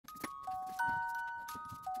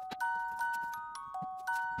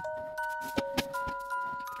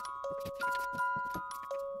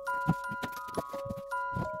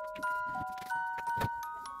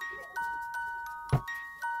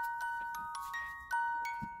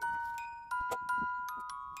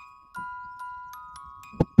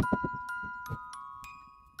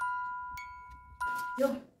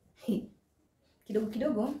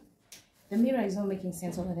kidogo. The mirror is not making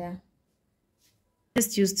sense over there.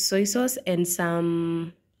 Just used soy sauce and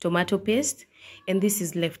some tomato paste, and this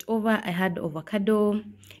is left over. I had avocado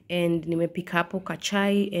and nimepika hapo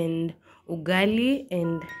kachai and ugali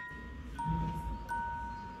and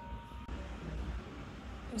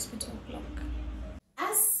hospital clock.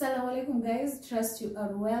 Assalamu alaikum guys, trust you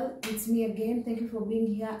are well. It's me again. Thank you for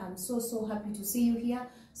being here. I'm so happy to see you here.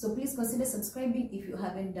 So please consider subscribing if you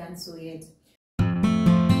haven't done so yet.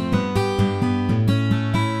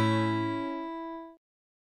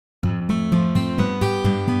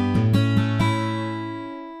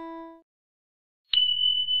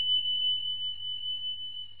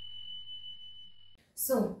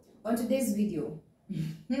 So on today's video,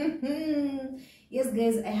 yes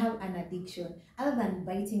guys, I have an addiction other than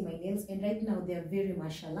biting my nails, and right now they're very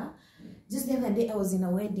mashallah. Just the other day I was in a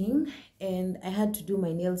wedding and I had to do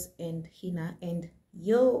my nails and henna, and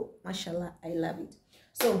yo, mashallah, I love it.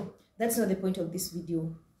 So that's not the point of this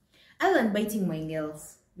video, other than biting my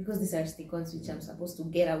nails, because these are stick-ons which I'm supposed to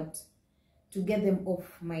get out, to get them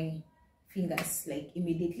off my fingers like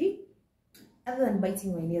immediately. Other than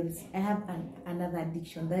biting my nails, I have another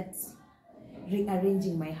addiction, that's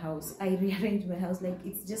rearranging my house. I rearrange my house, like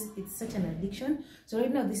it's such an addiction. So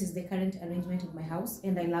right now this is the current arrangement of my house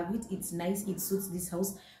and I love it. It's nice, it suits this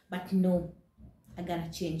house, but no, I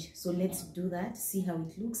gotta change. So let's do that, see how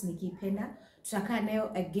it looks. Nikipenda tutakaa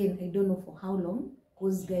nayo again, I don't know for how long,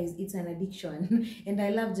 because guys, it's an addiction and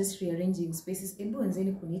I love just rearranging spaces. And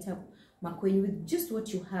anzeni kuniita makwenyu with just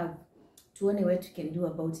what you have, tuone what you can do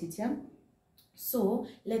about it. Yeah, so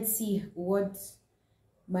let's see what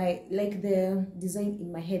the design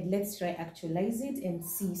in my head. Let's try actualize it and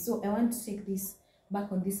see. So I want to take this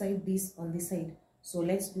back on this side, this on this side. So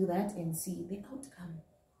let's do that and see the outcome.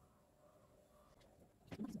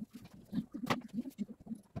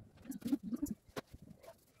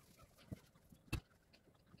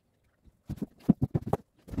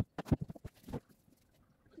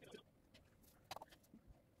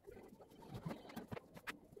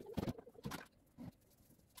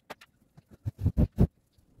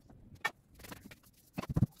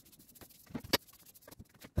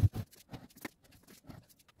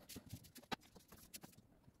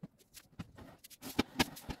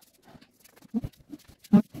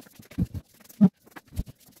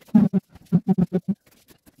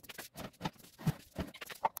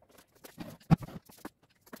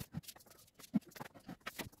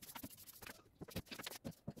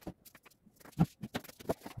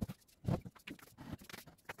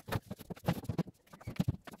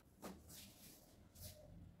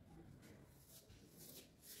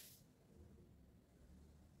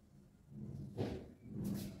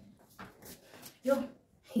 Yo,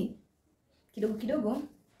 hey, kidogo,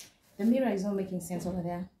 the mirror is not making sense over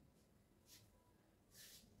there.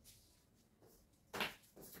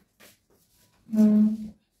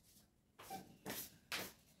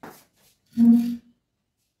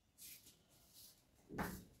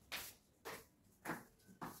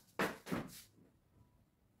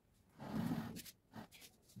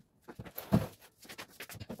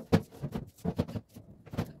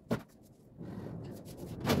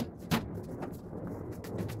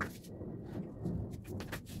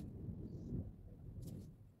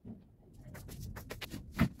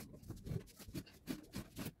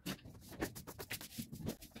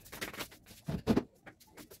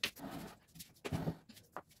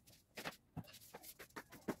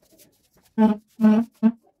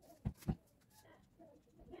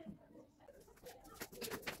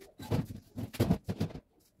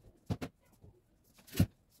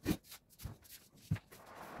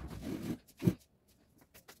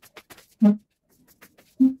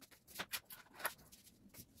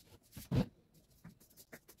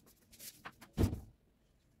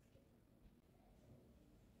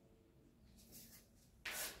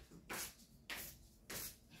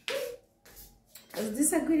 Is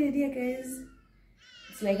this a good idea, guys?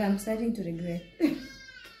 It's like I'm starting to regret.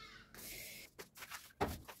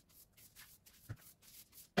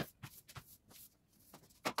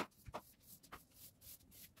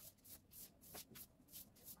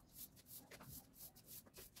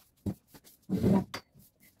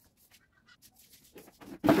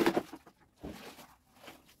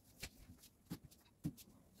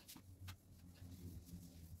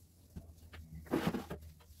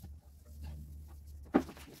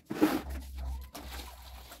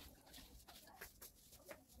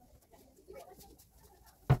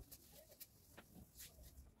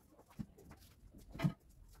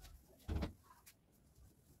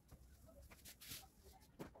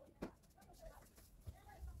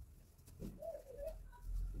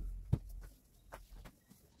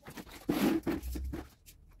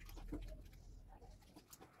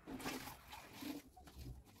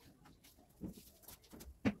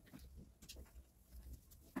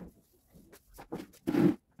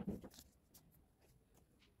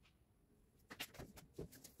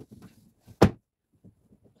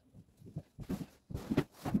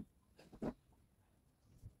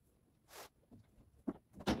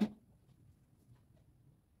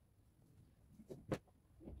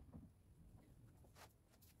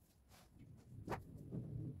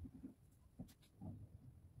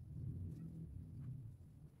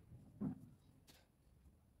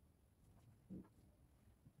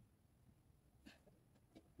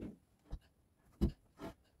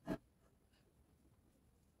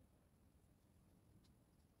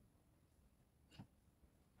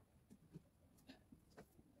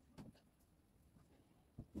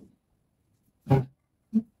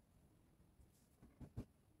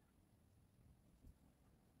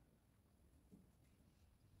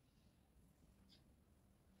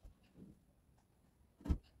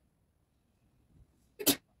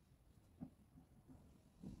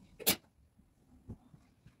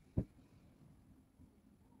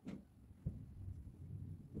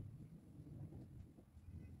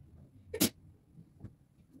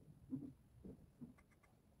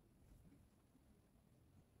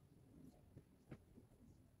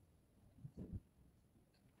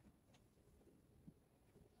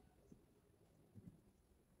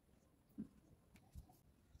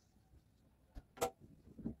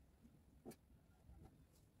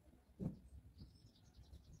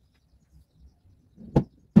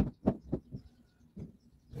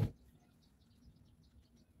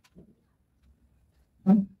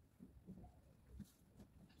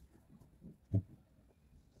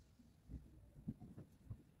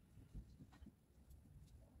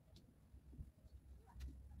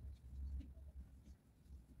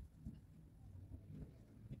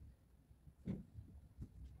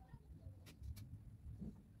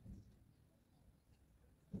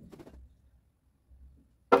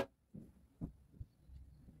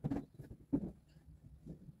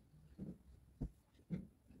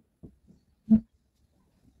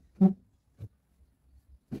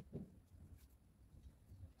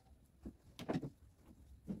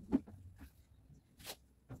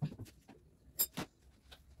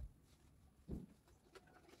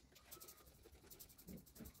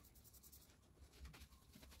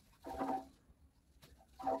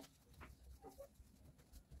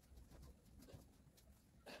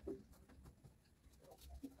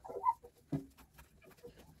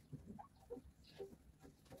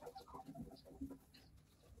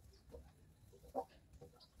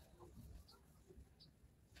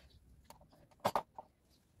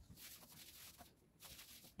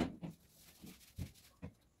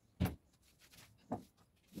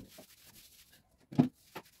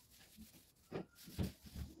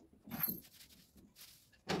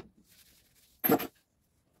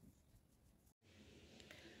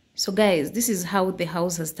 So guys, this is how the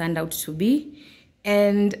house has turned out to be.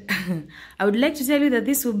 And I would like to tell you that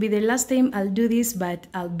this will be the last time I'll do this, but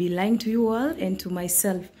I'll be lying to you all and to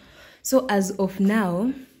myself. So as of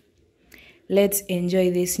now, let's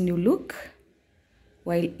enjoy this new look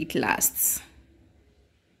while it lasts.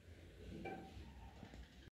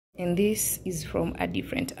 And this is from a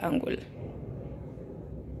different angle.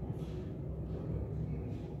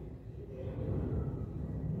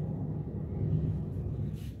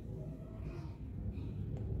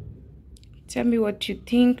 Tell me what you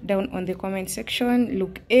think down on the comment section.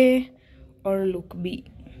 Look A or look B.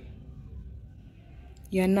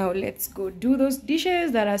 Yeah, now let's go do those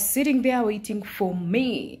dishes that are sitting there waiting for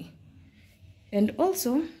me. And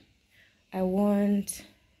also, I want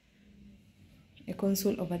a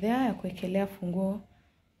console over there ya kuwekelea funguo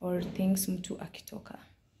or things mtu akitoka.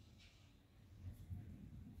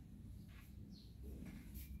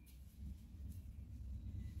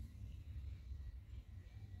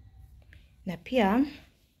 Na pia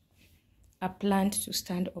a plant to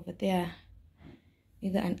stand over there,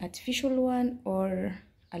 either an artificial one or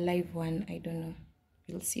a live one. I don't know.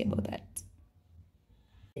 We'll see about that.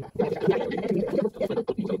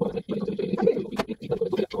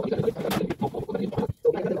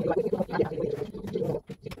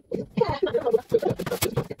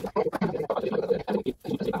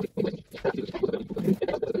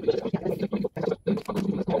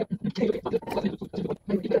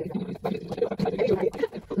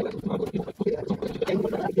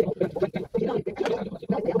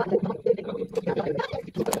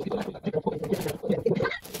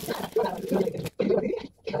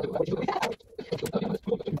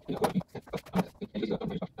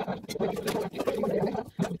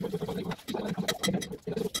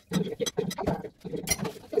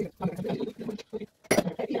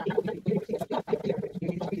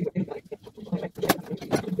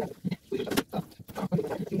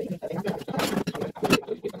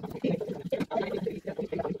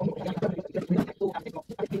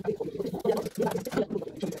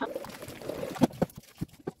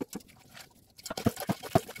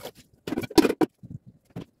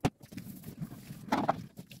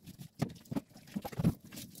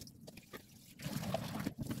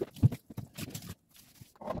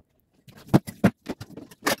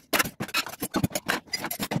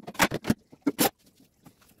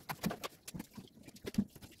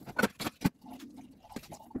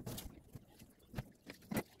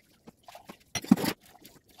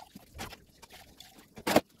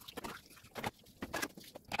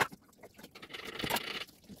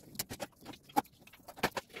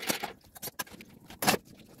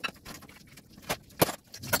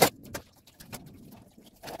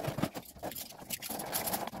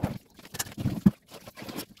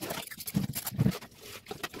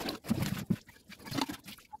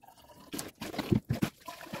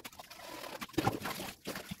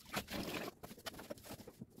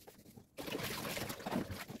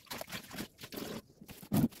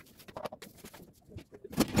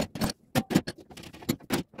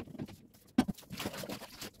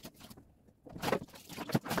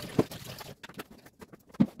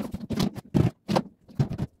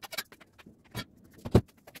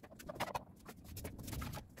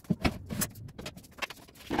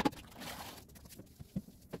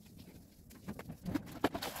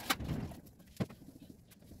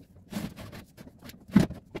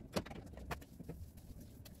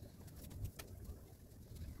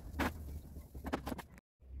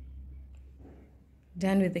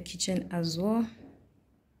 Done with the kitchen as well.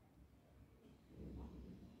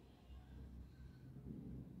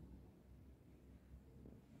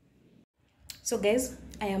 So guys,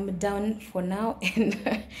 I am done for now,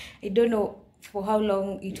 and I don't know for how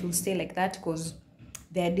long it will stay like that, because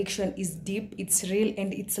the addiction is deep, it's real,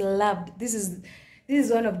 and it's loved. This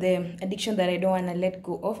is one of the addiction that I don't want to let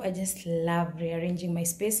go of. I just love rearranging my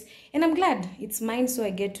space, and I'm glad it's mine, so I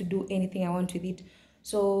get to do anything I want with it.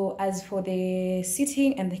 So as for the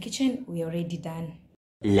sitting and the kitchen, we are already done.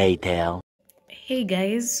 Later. Hey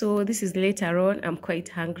guys, so this is later on. I'm quite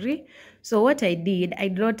hungry. So what I did, I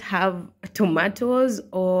do not have tomatoes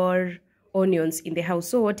or onions in the house.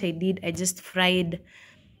 So what I did, I just fried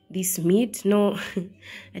this meat. No,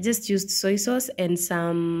 I just used soy sauce and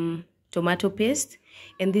some tomato paste,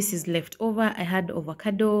 and this is left over. I had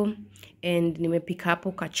avocado and nimepika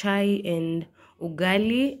hapo kachai and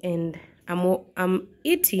ugali, and I'm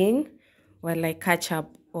eating while I catch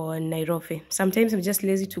up on Nairobi. Sometimes I'm just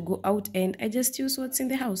lazy to go out and I just use what's in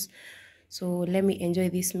the house. So let me enjoy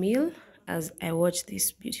this meal as I watch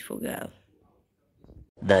this beautiful girl.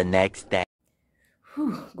 The next day.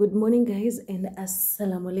 Good morning guys, and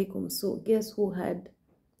assalamu alaikum. So guess who had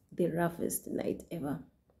the roughest night ever.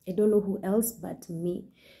 I don't know who else but me.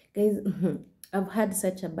 Guys, I've had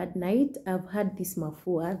such a bad night. I've had this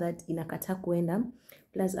mafua that inakata kuenda.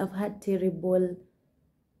 Plus, I've had terrible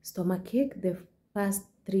stomachache the past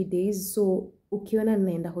 3 days. So, ukiona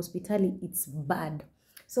naenda hospitali, it's bad.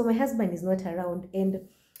 So, my husband is not around. And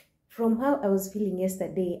from how I was feeling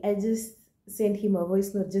yesterday, I just sent him a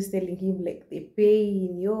voice note just telling him like the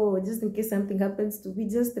pain, just in case something happens to me,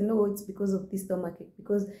 just know it's because of this stomachache,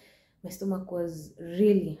 because my stomach was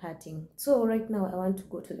really hurting. So right now I want to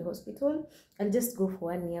go to the hospital. I'll just go for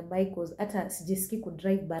one nearby because ata sijiski could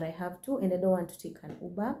drive, but I have to, and I don't want to take an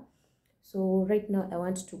Uber. So right now I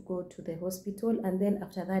want to go to the hospital, and then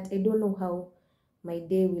after that I don't know how my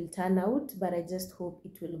day will turn out, but I just hope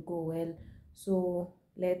it will go well. So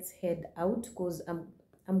let's head out because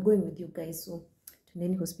I'm going with you guys. So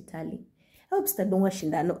tuneni hospitali. I hope sitadungwa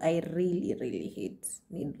shindano. I really hate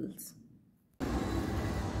needles.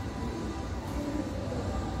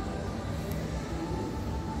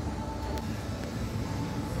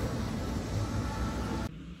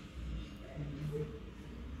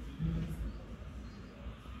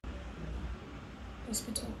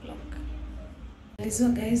 Hospital clock.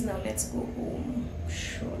 So guys, now let's go home,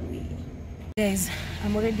 shall we? Guys,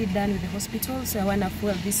 I'm already done with the hospital, so I wanna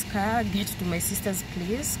fuel this car, get to my sister's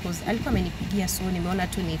place because alikuwa amenipigia, so nimeona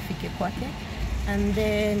tu nifike kwake, and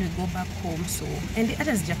then we go back home. So and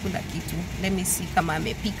hata sijakula kitu, let me see kama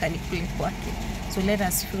amepika nikule kwake. So let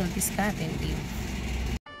us fuel this car then leave.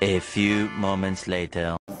 A few moments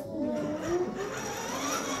later.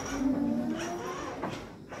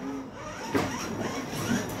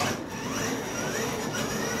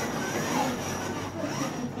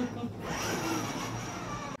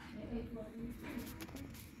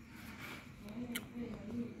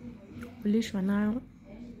 Kulishwa nayo.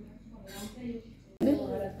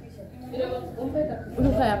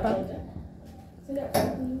 Unuka hapa.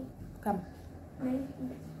 Come.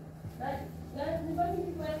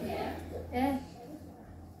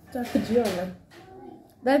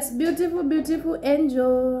 That's beautiful, beautiful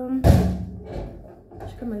angel.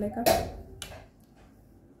 Shika maleka.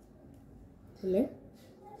 Ile.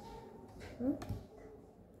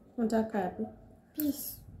 Unataka yapi?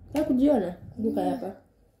 Peace. Ya kujiona? Duka hapa.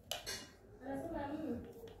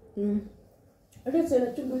 Hata sasa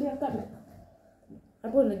nachungulia kamera.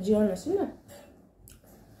 Hapo unajiona, sina?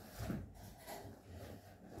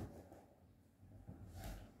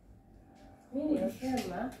 Mimi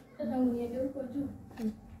nasema hata uniende huko juu.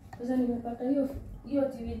 Sasa nimepata hiyo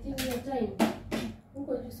TVT hiyo time.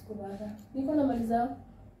 Huko juu sikubada. Niko na mali zao.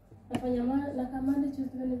 Nafanya na kamanda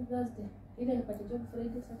Tuesday na Thursday. Ile nipate job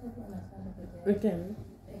Friday, Saturday na Sunday. Okay.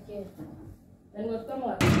 Na ni watu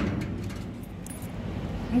kama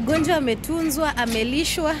mgonjwa ametunzwa,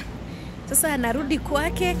 amelishwa. Sasa anarudi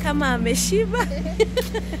kwake kama ameshiba.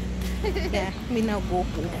 Yeah, mimi now go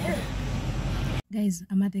home. Guys,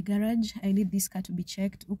 I'm at the garage. I need this car to be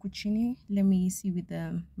checked. Huku chini. Let me see with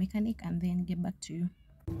the mechanic and then get back to you.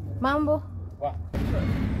 Mambo.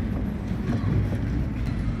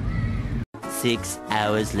 6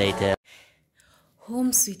 hours later.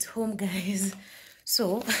 Home sweet home, guys.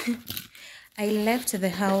 So, I left the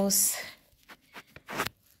house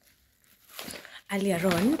earlier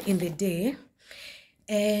on in the day,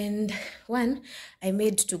 and I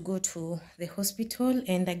made to go to the hospital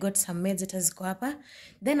and I got some meds at Azkwapa.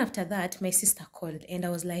 Then after that, my sister called and I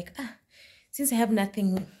was like, since I have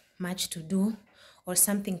nothing much to do or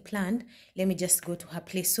something planned, let me just go to her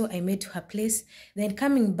place. So I made to her place. Then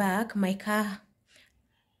coming back, my car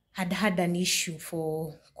had an issue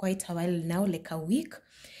for quite a while now, like a week,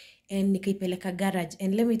 and nikaipeleka garage.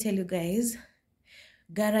 And let me tell you guys,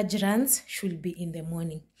 garage runs should be in the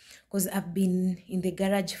morning because I've been in the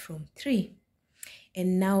garage from 3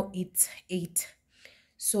 and now it's 8.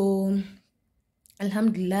 So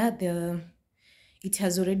alhamdulillah, it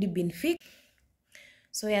has already been fixed.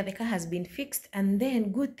 So yeah, the car has been fixed. And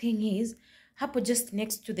then good thing is, hapo just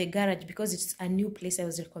next to the garage, because it's a new place I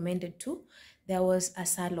was recommended to, there was a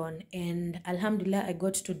salon, and alhamdulillah I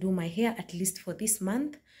got to do my hair at least for this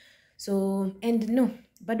month. So, and no,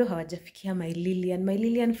 bado hawajafikia my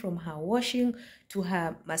Lillian, from her washing to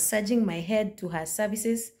her massaging my head to her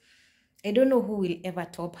services. I don't know who will ever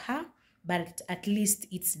top her, but at least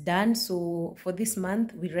it's done. So for this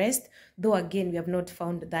month we rest, though again we have not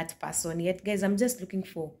found that person yet. Guys, I'm just looking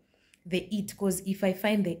for the it, because if I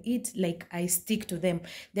find the it, like, I stick to them.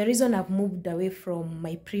 The reason I've moved away from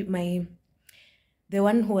the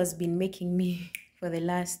one who has been making me for the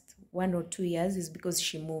last 1 or 2 years is because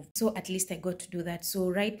she moved. So at least I got to do that. So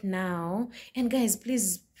right now, and guys,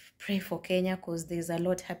 please pray for Kenya, because there's a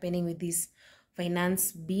lot happening with this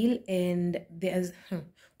finance bill, and there's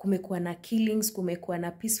kumekuwa na killings, kumekuwa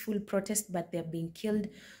na peaceful protest, but they're being killed.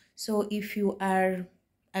 So if you are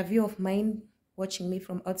a view of mine watching me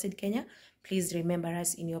from outside Kenya, please remember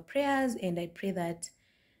us in your prayers, and I pray that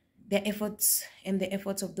their efforts and the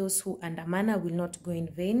efforts of those who andamana will not go in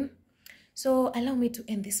vain. So allow me to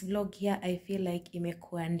end this vlog here. I feel like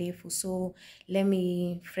imekuwa ndefu, so let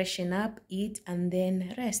me freshen up, eat, and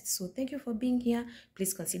then rest. So thank you for being here.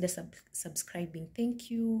 Please consider subscribing. Thank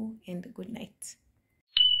you and good night.